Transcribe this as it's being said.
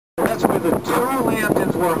the two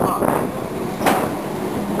lanterns were hung,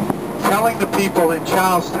 telling the people in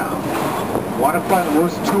Charlestown, one up by the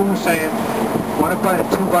was two saying, one up by the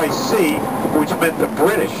 2 by sea, which meant the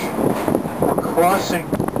British were crossing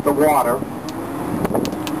the water.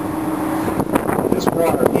 This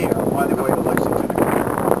water here, by the way, to Lexington.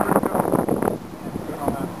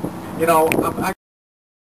 You know, I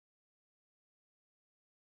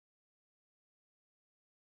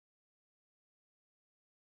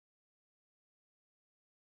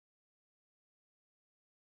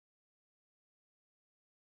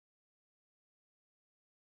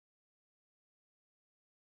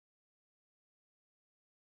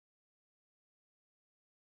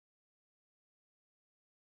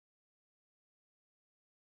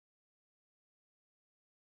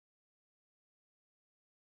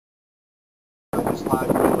this large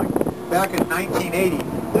building. Back in 1980,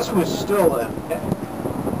 this was still an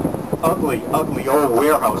ugly, ugly old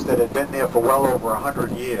warehouse that had been there for well over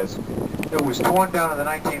 100 years. It was torn down in the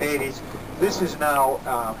 1980s. This is now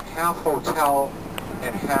half hotel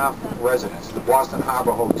and half residence, the Boston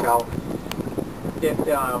Harbor Hotel.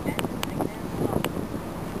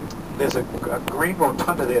 There's a green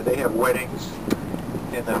rotunda there. They have weddings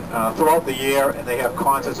in the, throughout the year, and they have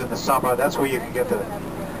concerts in the summer. That's where you can get the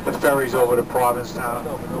ferries over to Provincetown.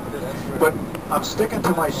 But I'm sticking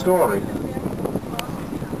to my story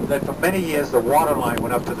that for many years the water line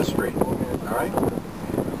went up to the street. All right?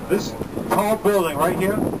 This tall building right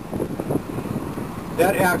here,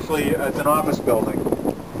 that actually is an office building.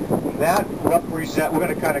 That represents, we're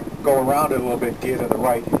going to kind of go around it a little bit here to the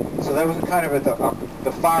right. So that was kind of at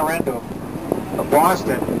the far end of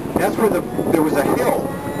Boston. That's where there was a hill.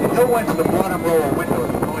 The hill went to the bottom row of windows,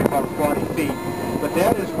 only about 40 feet. But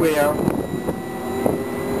that is where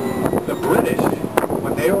the British,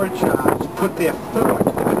 when they were in charge, put their fort.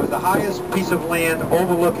 It was the highest piece of land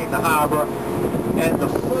overlooking the harbor. And the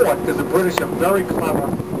fort, because the British are very clever,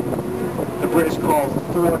 the British called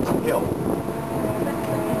Fort Hill.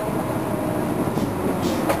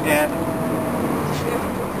 And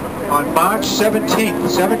on March 17th,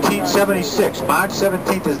 1776, March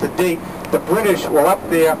 17th is the date, the British were up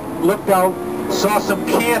there, looked out, saw some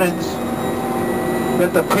cannons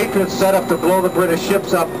that the Patriots set up to blow the British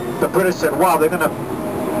ships up. The British said, wow, they're going to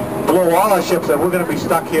blow all our ships up. We're going to be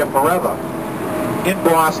stuck here forever. In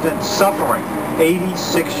Boston, suffering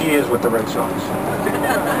 86 years with the Red Sox.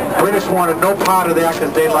 British wanted no part of that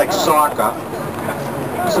because they like soccer.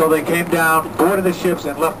 So they came down, boarded the ships,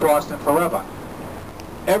 and left Boston forever.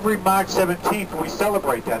 Every March 17th, we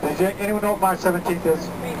celebrate that. Does anyone know what March 17th is?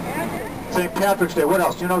 St. Patrick's Day. What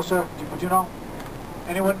else? Do you know, sir? Would you know?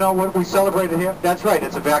 Anyone know what we celebrated here? That's right,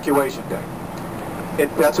 it's Evacuation Day.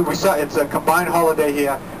 That's what we it's a combined holiday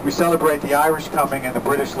here. We celebrate the Irish coming and the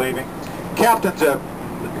British leaving. Captain's a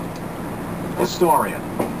historian.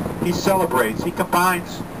 He celebrates, he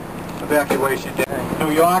combines Evacuation Day.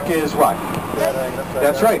 New York is what?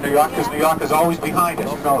 That's right, New York is always behind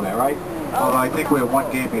us. You know that, right? Although I think we're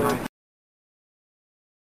one game behind.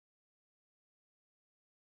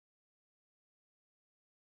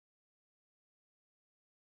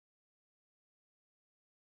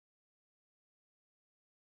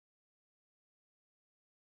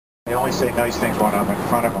 They only say nice things when I'm in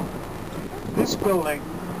front of them. This building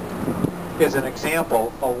is an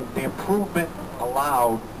example of the improvement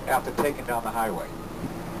allowed after taking down the highway.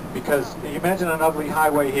 Because you imagine an ugly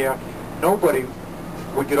highway here, nobody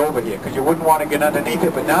would get over here because you wouldn't want to get underneath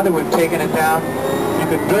it. But now that we've taken it down, you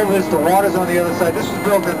can build this. The water's on the other side. This was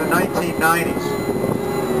built in the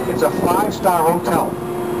 1990s. It's a 5-star hotel.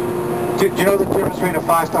 Do you know the difference between a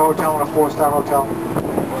 5-star hotel and a 4-star hotel?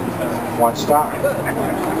 1 star.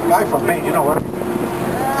 Guy from Maine, you know what?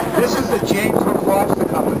 This is the James Hook Lobster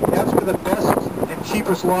Company. That's where the best and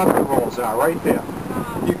cheapest lobster rolls are, right there.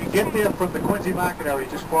 You can get there from the Quincy Market area,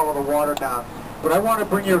 just follow the water down. But I want to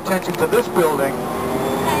bring your attention to this building.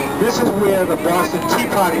 This is where the Boston Tea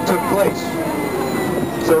Party took place.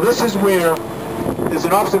 So this is where there's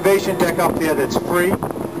an observation deck up there that's free.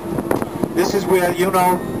 This is where, you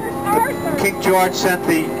know, King George sent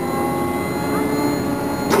the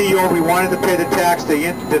tea over. He wanted to pay the tax.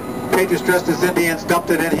 The Patriots dressed as Indians dumped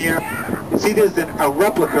it in here. See, there's a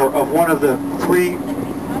replica of one of the 3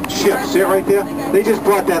 ships. See it right there? They just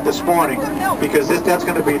brought that this morning because that's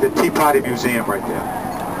going to be the Tea Party Museum right there.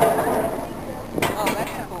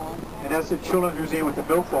 And that's the Children's Museum with the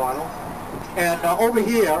milk bottle. And over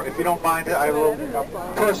here, if you don't mind,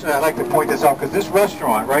 personally, I'd like to point this out because this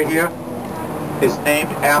restaurant right here is named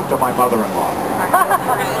after my mother-in-law.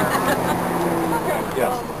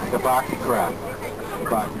 Yes, the Barking Crab. The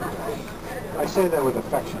Barking Crab. I say that with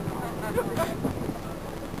affection.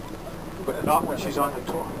 but not when she's on the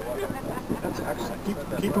tour. That's excellent.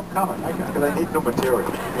 Keep them coming, because I need new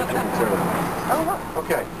material.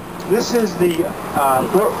 Okay, this is the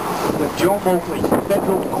Joe Moakley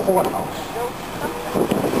Federal Courthouse.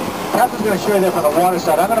 Captain's going to show you that from the water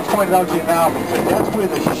side. I'm going to point it out to you now because that's where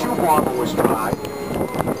the shoe bomber was tried.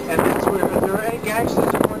 And that's where, are there any gangsters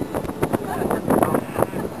in one?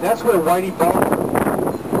 That's where Whitey Bulger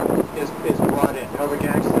is brought in. You know the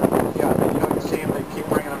gangster? Yeah, you know, you see him, they keep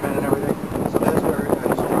bringing him in and everything. So that's where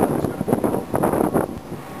his father's going to be.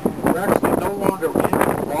 We're actually no longer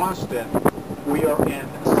in Boston. We are in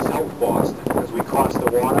South Boston because we crossed the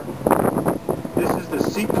water. This is the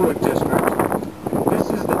Seaport District. This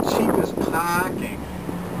is the cheapest parking.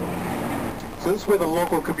 So this is where the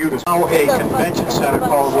local commuters. Now a convention center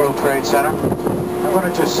called World Trade Center. I'm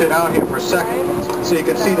going to just sit down here for a second. So you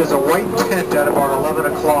can see there's a white tent at about 11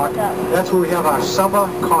 o'clock. That's where we have our summer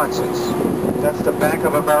concerts. That's the Bank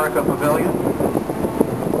of America Pavilion.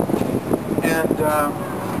 And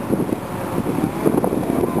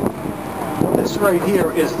this right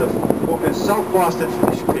here is the South Boston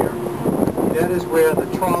Fish Pier. That is where the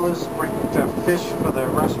trawlers bring the fish for the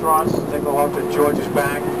restaurants. They go out to George's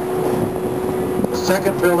Bank. The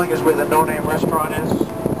second building is where the No Name Restaurant is,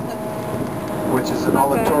 which is in all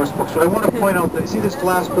the tourist books. But I want to point out that, see this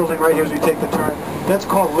glass building right here as we take the turn? That's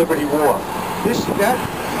called Liberty Wharf. That's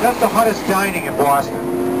the hottest dining in Boston.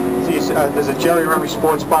 See, there's a Jerry Remy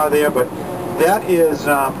Sports Bar there, but that is,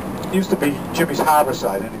 used to be Jimmy's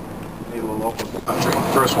Harborside, any of the local country.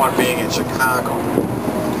 First one being in Chicago.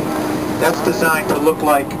 That's designed to look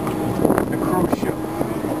like a cruise ship.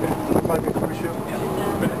 Look like a cruise ship? Yeah.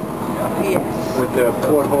 With the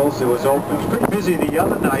portholes, it was open. It was pretty busy the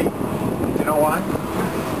other night. You know why?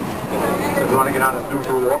 Because we want to get on a New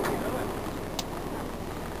York.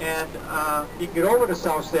 And you can get over to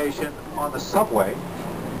South Station on the subway.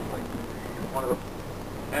 One of the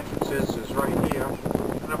entrances is right here.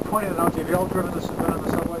 And I'm pointing it out to you. Have you all driven on the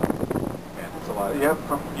subway? Yeah, it's a lot. You haven't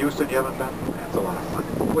from Houston, you haven't been? Yeah, it's a lot of fun.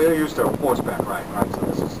 We're used to horseback riding, right? So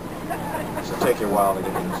this will take you a while to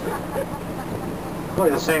get used to.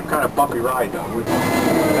 Probably the same kind of bumpy ride, though. I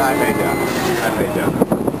made that.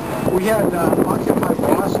 We had Occupy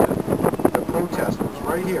Boston, the protesters,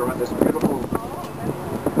 right here on this beautiful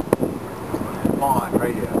lawn,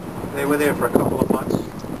 right here. They were there for a couple of months in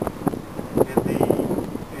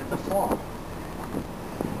the fall.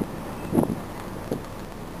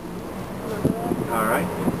 All right.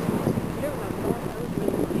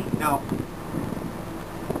 Now,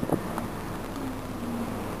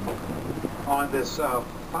 on this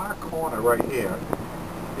far corner right here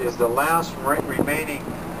is the last remaining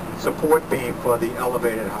support beam for the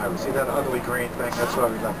elevated highway. See that ugly green thing? That's why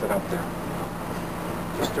we left it up there.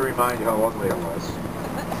 Just to remind you how ugly it was.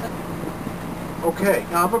 Okay,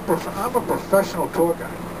 now I'm a professional tour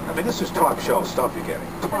guide. I mean, this is top shelf stuff you're getting.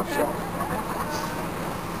 Top shelf.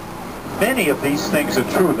 Many of these things are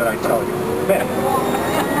true that I tell you. Many.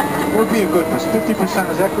 Would be a good 50%.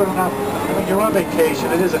 Is that good enough? I mean, you're on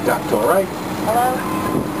vacation. It is a duck tour, right? Hello?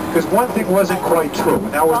 Because one thing wasn't quite true,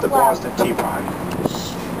 and that was the Boston Tea Party.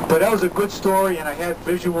 But that was a good story, and I had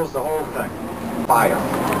visuals, the whole thing. Fire.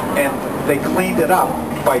 And they cleaned it up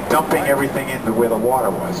by dumping everything into where the water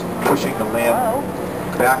was, pushing the land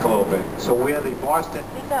back a little bit. So where the Boston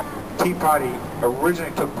Tea Party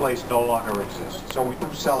originally took place no longer exists. So we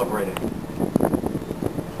do celebrate it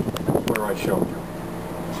where I showed you.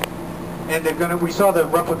 And we saw the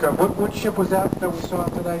replica. What ship was that we saw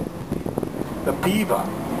today? The Beaver.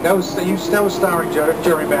 That was starring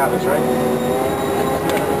Jerry Mathers, right?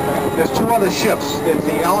 There's two other ships. There's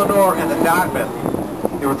the Eleanor and the Dartmouth.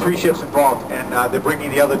 There were 3 ships involved, and they're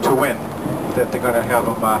bringing the other 2 in. That they're going to have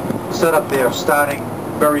them set up there starting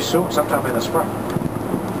very soon, sometime in the spring.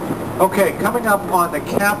 Okay, coming up on the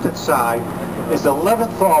captain side is the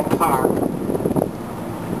Leventhal Park.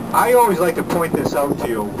 I always like to point this out to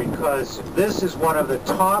you because this is one of the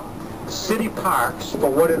top city parks for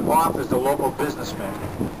what it offers the local businessmen.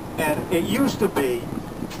 And it used to be,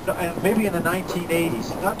 and maybe in the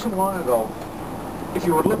 1980s, not too long ago, if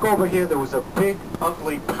you would look over here, there was a big,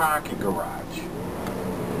 ugly parking garage.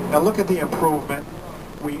 Now look at the improvement.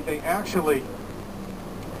 They actually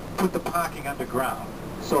put the parking underground.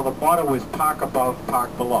 So the motto is park above,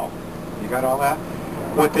 park below. You got all that?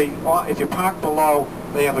 If you park below,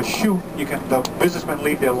 they have a chute. The businessmen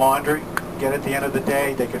leave their laundry, get at the end of the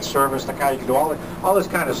day, they can service the car. You can do all this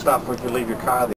kind of stuff when you leave your car there.